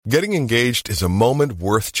Getting engaged is a moment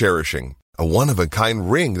worth cherishing. A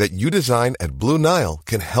one-of-a-kind ring that you design at Blue Nile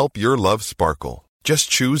can help your love sparkle. Just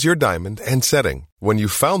choose your diamond and setting. When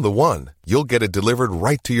you've found the one, you'll get it delivered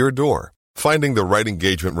right to your door. Finding the right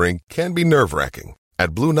engagement ring can be nerve-wracking.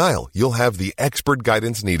 At Blue Nile, you'll have the expert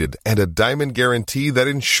guidance needed and a diamond guarantee that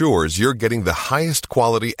ensures you're getting the highest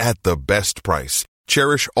quality at the best price.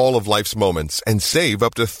 Cherish all of life's moments and save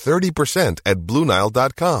up to 30% at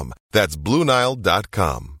BlueNile.com. That's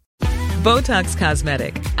BlueNile.com. Botox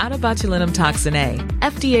Cosmetic, out of botulinum toxin A,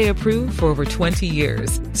 FDA approved for over 20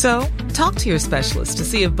 years. So, talk to your specialist to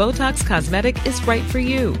see if Botox Cosmetic is right for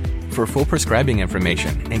you. For full prescribing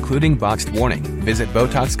information, including boxed warning, visit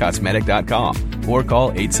BotoxCosmetic.com or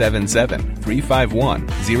call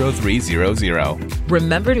 877-351-0300.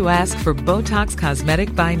 Remember to ask for Botox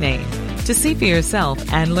Cosmetic by name. To see for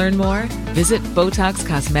yourself and learn more, visit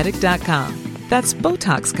BotoxCosmetic.com. That's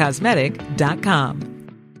BotoxCosmetic.com.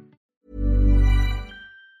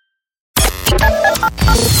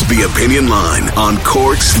 The Opinion Line on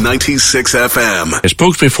Cork's 96 FM. I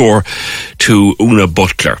spoke before to Una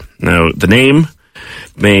Butler. Now, the name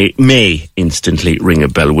may instantly ring a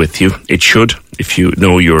bell with you. It should, if you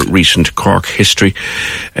know your recent Cork history.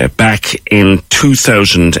 Back in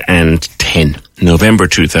 2010, November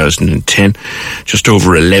 2010, just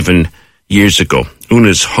over 11 years ago,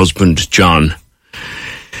 Una's husband, John,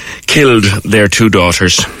 killed their two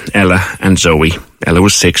daughters, Ella and Zoe. Ella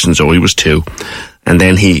was 6 and Zoe was 2. And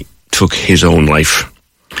then he took his own life.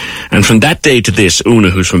 And from that day to this,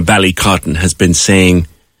 Una, who's from Ballycotton, has been saying,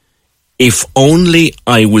 if only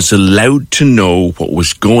I was allowed to know what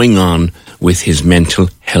was going on with his mental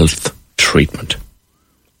health treatment.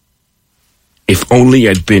 If only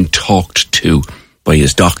I'd been talked to by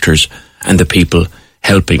his doctors and the people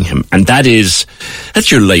helping him. And that's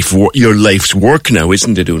your life's work now,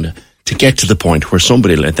 isn't it, Una? To get to the point where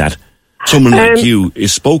somebody like that, someone like you,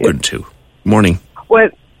 is spoken to. Morning.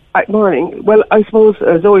 Morning. Well, I suppose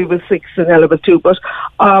Zoe was 6 and Ella was 2, but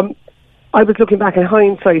I was looking back in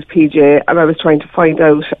hindsight, PJ, and I was trying to find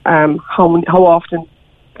out how often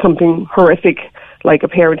something horrific like a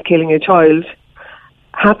parent killing a child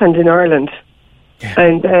happened in Ireland. Yeah.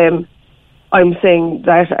 And I'm saying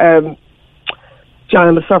that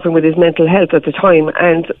John was suffering with his mental health at the time,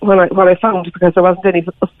 and what I found, because there wasn't any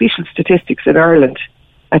official statistics in Ireland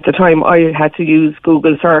at the time, I had to use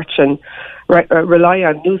Google search and rely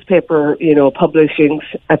on newspaper, publishings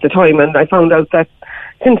at the time, and I found out that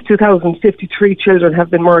since 2053 children have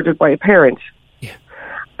been murdered by a parent. Yeah.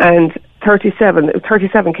 And 37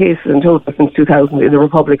 cases in total since 2000 in the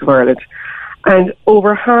Republic of Ireland. And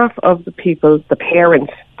over half of the people, the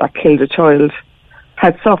parents that killed a child,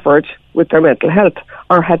 had suffered with their mental health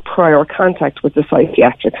or had prior contact with the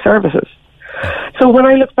psychiatric services. So when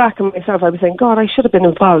I look back at myself, I was saying, God, I should have been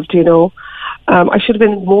involved, I should have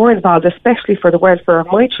been more involved, especially for the welfare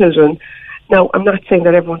of my children. Now, I'm not saying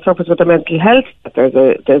that everyone suffers with their mental health, that there's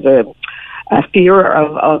a fear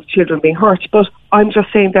of children being hurt, but I'm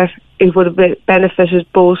just saying that it would have benefited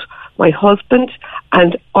both my husband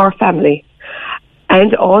and our family.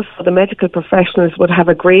 And also the medical professionals would have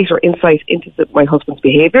a greater insight into my husband's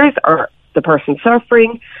behaviours or the person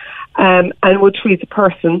suffering, and would treat the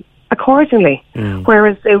person accordingly.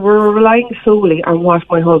 Whereas they were relying solely on what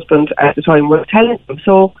my husband at the time was telling them.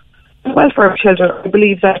 So, the welfare of children, I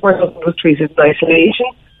believe that my husband was treated in isolation,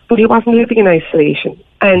 but he wasn't living in isolation.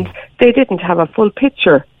 And they didn't have a full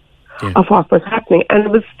picture of what was happening.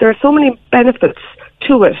 And there are so many benefits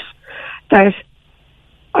to it that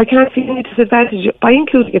I can't see any disadvantage by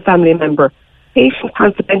including a family member. Patient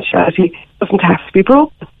confidentiality doesn't have to be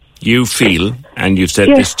broken. You feel, and you've said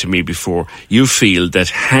this to me before, you feel that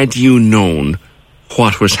had you known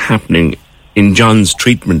what was happening in John's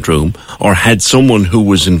treatment room, or had someone who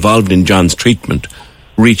was involved in John's treatment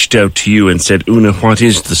reached out to you and said, Una, what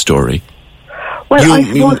is the story? Well,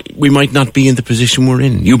 we might not be in the position we're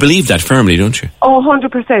in. You believe that firmly, don't you? Oh,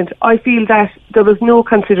 100%. I feel that there was no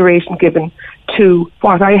consideration given to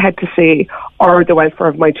what I had to say or the welfare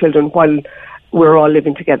of my children while we're all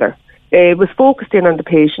living together. It was focused in on the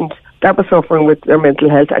patient that was suffering with their mental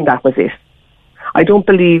health, and that was it. I don't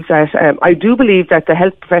believe that. I do believe that the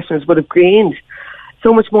health professionals would have gained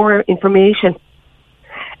so much more information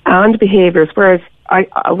and behaviours, whereas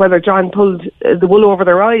whether John pulled the wool over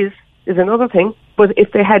their eyes is another thing. But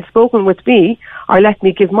if they had spoken with me or let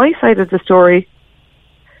me give my side of the story,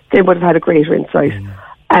 they would have had a greater insight.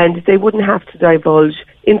 And they wouldn't have to divulge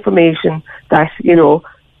information that,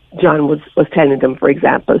 John was telling them, for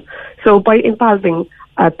example. So by involving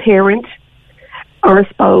a parent or a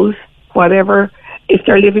spouse, whatever, if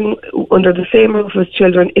they're living under the same roof as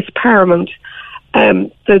children, it's paramount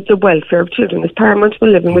the welfare of children is paramount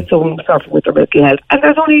when living with someone suffering with their mental health. And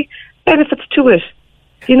there's only benefits to it.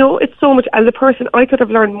 You know, it's so much. As a person, I could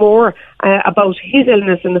have learned more about his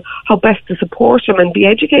illness and how best to support him and be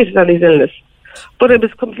educated on his illness. But it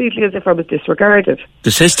was completely as if I was disregarded.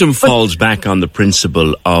 The system falls back on the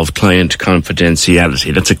principle of client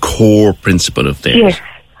confidentiality. That's a core principle of theirs. Yes.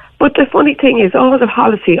 But the funny thing is, all the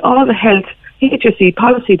policy, all the health, HSE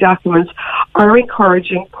policy documents are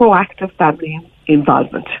encouraging proactive family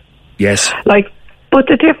involvement. Yes. But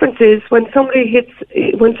the difference is when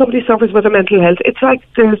somebody suffers with a mental health, it's like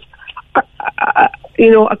there's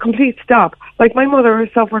a complete stop. Like my mother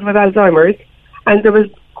suffered with Alzheimer's, and there was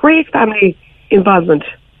great family involvement.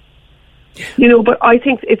 You know, but I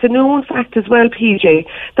think it's a known fact as well, PJ,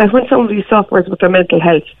 that when somebody suffers with their mental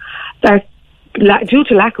health, that due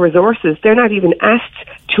to lack of resources, they're not even asked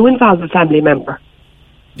to involve a family member.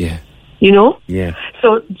 Yeah. You know? Yeah.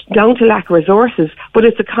 So down to lack of resources, but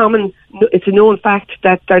it's a known fact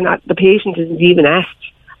that the patient isn't even asked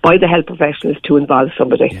by the health professionals to involve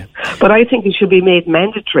somebody. Yeah. But I think it should be made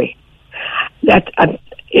mandatory that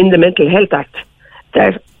in the Mental Health Act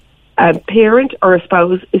that a parent or a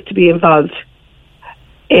spouse is to be involved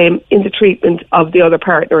in the treatment of the other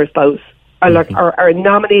partner or spouse, or a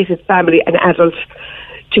nominated family, an adult,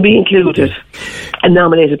 to be included, a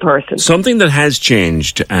nominated person. Something that has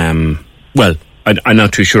changed, I'm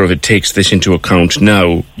not too sure if it takes this into account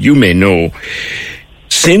now. You may know,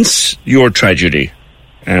 since your tragedy,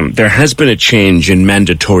 there has been a change in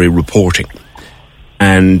mandatory reporting.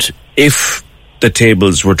 And if the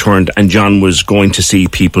tables were turned and John was going to see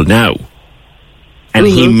people now, and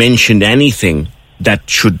he mentioned anything that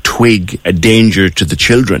should twig a danger to the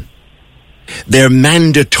children, they're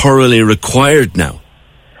mandatorily required now.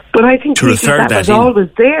 But I think that was always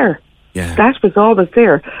there. Yeah. That was always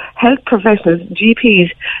there. Health professionals,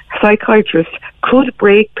 GPs, psychiatrists could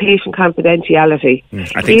break patient confidentiality.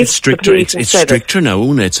 I think it's stricter. It's stricter now,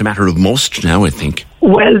 Una. It's a matter of must now, I think.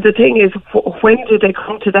 Well, the thing is, when do they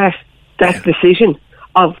come to that decision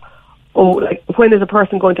of, when is a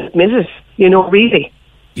person going to admit it? You know, really?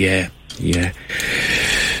 Yeah.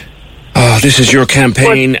 Oh, this is your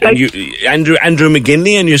campaign, and Andrew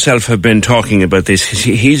McGinley and yourself have been talking about this.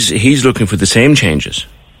 He's looking for the same changes.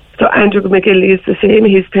 So Andrew McGinley is the same.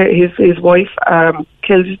 His wife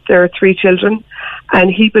killed their 3 children,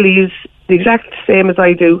 and he believes the exact same as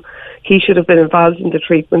I do. He should have been involved in the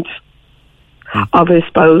treatment of his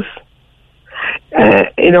spouse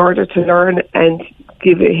in order to learn and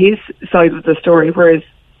give his side of the story. Whereas,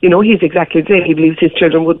 you know, he's exactly the same. He believes his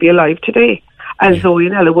children would be alive today. And Zoe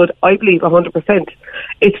and Ella would, I believe, 100%.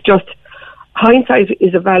 It's just, hindsight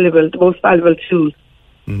is the most valuable tool.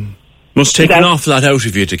 Must take an awful lot out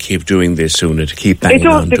of you to keep doing this, Una, to keep banging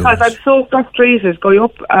on. It does, because I'm so frustrated going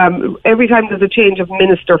up. Every time there's a change of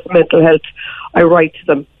Minister for Mental Health, I write to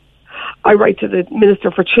them. I write to the Minister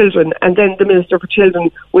for Children, and then the Minister for Children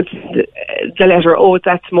would send the letter,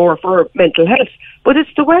 that's more for mental health. But it's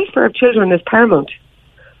the welfare of children is paramount.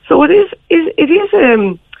 So it is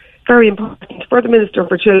very important for the Minister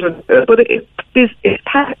for Children, but it's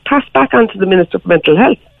passed back onto the Minister for Mental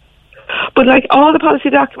Health. But like all the policy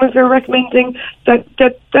documents are recommending that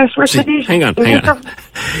recommendation. Hang on.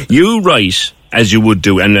 You write, as you would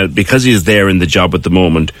do, and because he's there in the job at the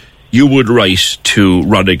moment, you would write to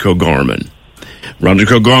Roderick O'Gorman.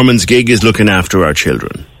 Roderick O'Gorman's gig is looking after our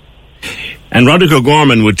children. And Roderick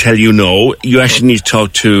O'Gorman would tell you, no, you actually need to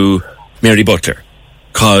talk to Mary Butler,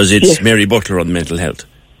 because it's Mary Butler on mental health.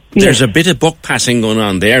 There's a bit of buck passing going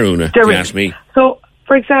on there, Una, if you ask me. So,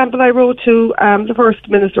 for example, I wrote to the First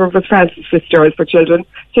Minister was Frances Fitzgerald for Children,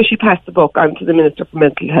 so she passed the book on to the Minister for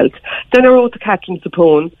Mental Health. Then I wrote to Catherine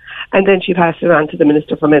Zappone, and then she passed it on to the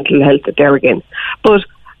Minister for Mental Health there again. But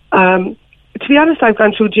to be honest, I've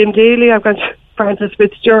gone through Jim Daly, I've gone through Frances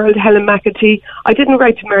Fitzgerald, Helen McAtee. I didn't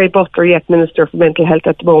write to Mary Butler yet, Minister for Mental Health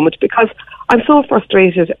at the moment, because I'm so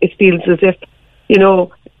frustrated. It feels as if,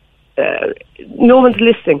 no one's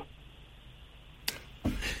listening.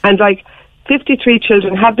 And 53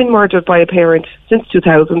 children have been murdered by a parent since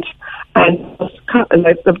 2000, and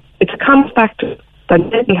it's a common factor that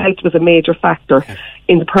mental health was a major factor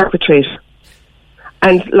in the perpetrator.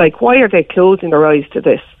 And why are they closing their eyes to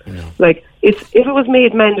this? If it was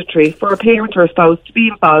made mandatory for a parent or a spouse to be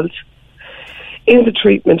involved in the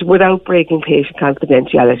treatment without breaking patient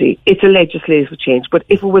confidentiality, it's a legislative change. But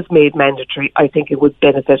if it was made mandatory, I think it would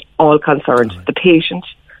benefit all concerned, the patient,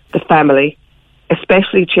 the family,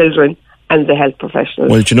 especially children, and the health professionals.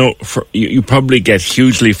 Well, you probably get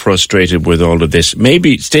hugely frustrated with all of this.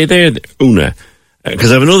 Maybe stay there, Una, because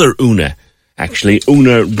I have another Una, actually.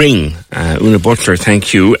 Una Ring. Una Butler,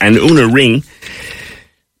 thank you. And Una Ring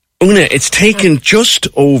Una, it's taken just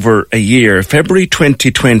over a year. February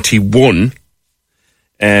 2021,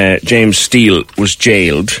 James Steele was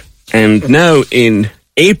jailed. And now in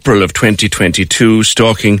April of 2022,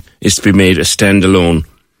 stalking is to be made a standalone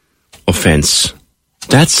offence.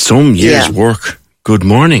 That's some year's work. Good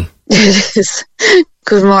morning. It is.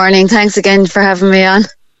 Good morning. Thanks again for having me on.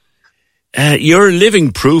 You're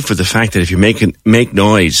living proof of the fact that if you make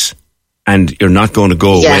noise and you're not going to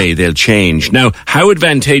go away, they'll change. Now, how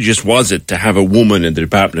advantageous was it to have a woman in the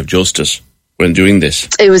Department of Justice when doing this?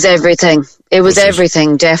 It was everything. It was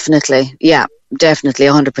everything, definitely. Yeah, definitely,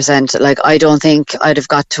 100%. Like, I don't think we'd have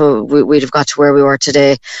got to where we were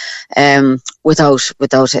today without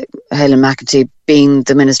Helen McEntee being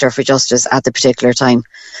the Minister for Justice at the particular time.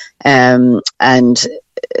 And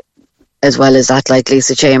as well as that, like,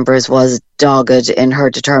 Lisa Chambers was dogged in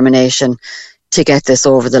her determination to get this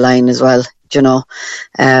over the line as well, you know.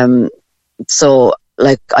 So,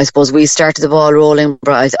 like, I suppose we started the ball rolling,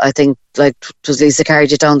 but I think, like, it was Lisa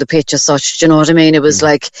carried it down the pitch as such, do you know what I mean? It was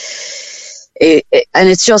like, and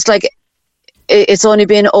it's just like, it's only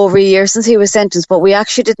been over a year since he was sentenced, but we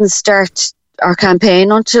actually didn't start our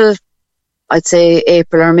campaign until, I'd say,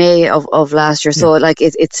 April or May of last year. So, like,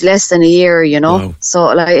 it's less than a year, you know. Wow. So,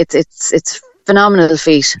 like, it's phenomenal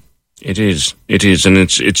feat. It is, and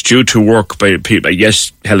it's due to work by people.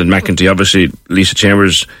 Yes, Helen McEntee, obviously, Lisa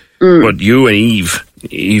Chambers, but you and Eve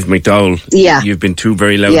McDowell, you've been two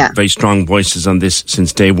very loud, very strong voices on this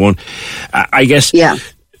since day one. I guess,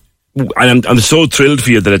 I'm so thrilled for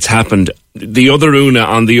you that it's happened. The other Una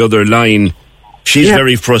on the other line, she's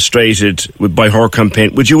very frustrated by her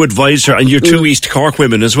campaign. Would you advise her, and you're two East Cork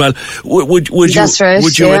women as well, would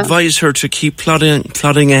you advise her to keep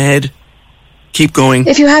plodding ahead? Keep going.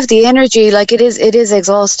 If you have the energy, like, it is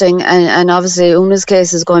exhausting, and obviously Una's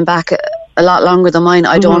case is going back a lot longer than mine.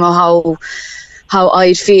 I don't know how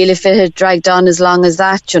I'd feel if it had dragged on as long as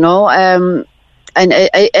that, you know. And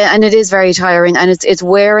it is very tiring, and it's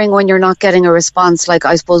wearing when you're not getting a response. Like,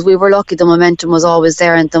 I suppose we were lucky the momentum was always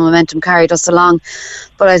there and the momentum carried us along.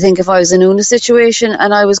 But I think if I was in Una's situation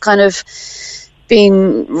and I was kind of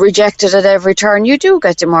being rejected at every turn, you do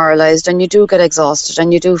get demoralised and you do get exhausted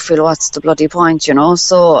and you do feel, what's the bloody point, you know?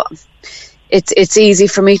 So it's easy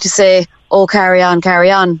for me to say, oh, carry on.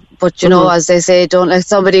 But, you know, as they say, don't let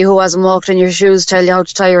somebody who hasn't walked in your shoes tell you how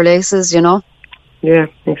to tie your laces, you know? Yeah,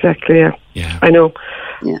 exactly, yeah. I know.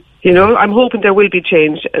 Yeah. You know, I'm hoping there will be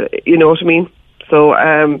change, you know what I mean? So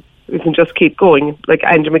we can just keep going. Like,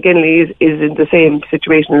 Andrew McGinley is in the same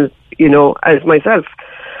situation as, you know, as myself.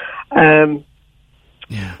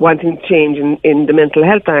 Wanting change in the Mental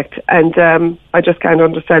Health Act, and I just can't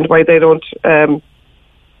understand why they don't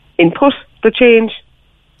input the change.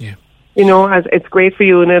 Yeah, you know, as it's great for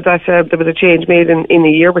you, and that there was a change made in a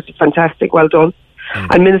year, which is fantastic. Well done.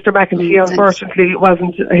 And Minister McEntee, unfortunately,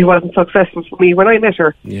 wasn't successful for me when I met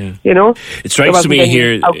her. Yeah, you know, it strikes me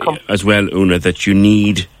here as well, Una, that you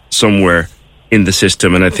need somewhere in the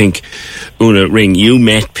system, and I think, Una Ring, you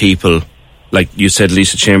met people, like you said,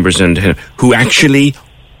 Lisa Chambers, and who actually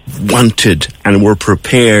wanted and were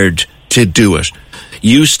prepared to do it.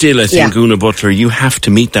 You still, I think, Una Butler, you have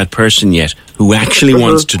to meet that person yet who actually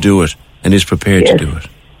wants to do it and is prepared to do it.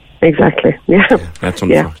 Exactly, That's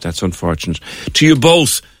unfortunate. To you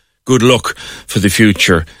both, good luck for the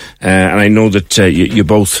future. And I know that you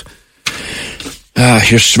both,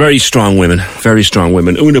 you're very strong women.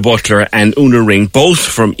 Una Butler and Una Ring, both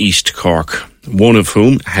from East Cork, one of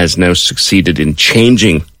whom has now succeeded in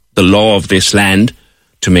changing the law of this land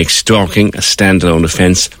to make stalking a standalone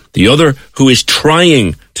offence. The other who is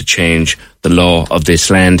trying to change the law of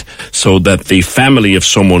this land so that the family of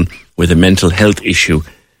someone with a mental health issue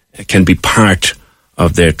can be part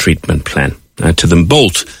of their treatment plan. To them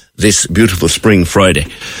both, this beautiful spring Friday,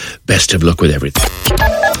 best of luck with everything.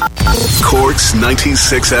 Cork's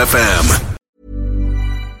 96 FM.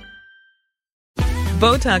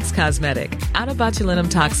 Botox Cosmetic, out of botulinum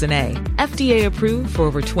toxin A, FDA approved for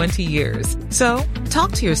over 20 years. So,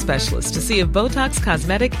 talk to your specialist to see if Botox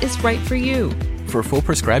Cosmetic is right for you. For full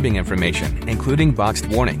prescribing information, including boxed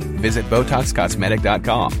warning, visit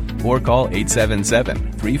BotoxCosmetic.com or call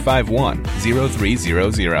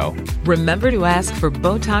 877-351-0300. Remember to ask for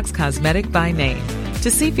Botox Cosmetic by name. To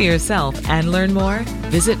see for yourself and learn more,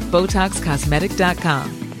 visit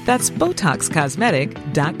BotoxCosmetic.com. That's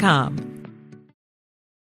BotoxCosmetic.com.